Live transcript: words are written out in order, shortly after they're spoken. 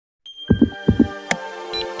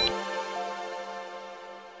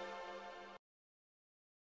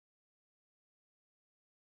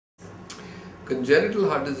Congenital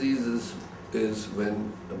heart disease is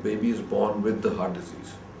when a baby is born with the heart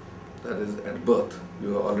disease. That is at birth.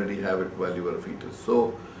 You already have it while you were a fetus.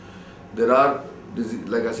 So there are,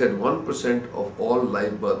 like I said, 1% of all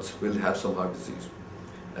live births will have some heart disease.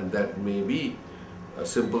 And that may be a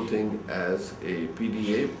simple thing as a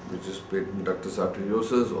PDA, which is patent ductus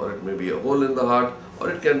arteriosus, or it may be a hole in the heart, or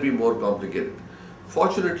it can be more complicated.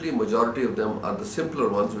 Fortunately, majority of them are the simpler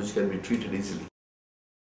ones which can be treated easily.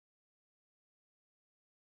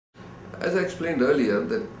 As I explained earlier,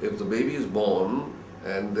 that if the baby is born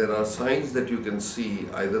and there are signs that you can see,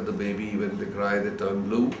 either the baby when they cry they turn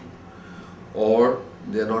blue, or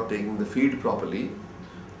they are not taking the feed properly,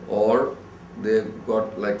 or they've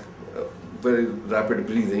got like very rapid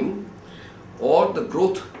breathing, or the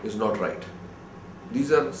growth is not right.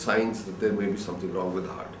 These are signs that there may be something wrong with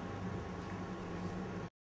the heart.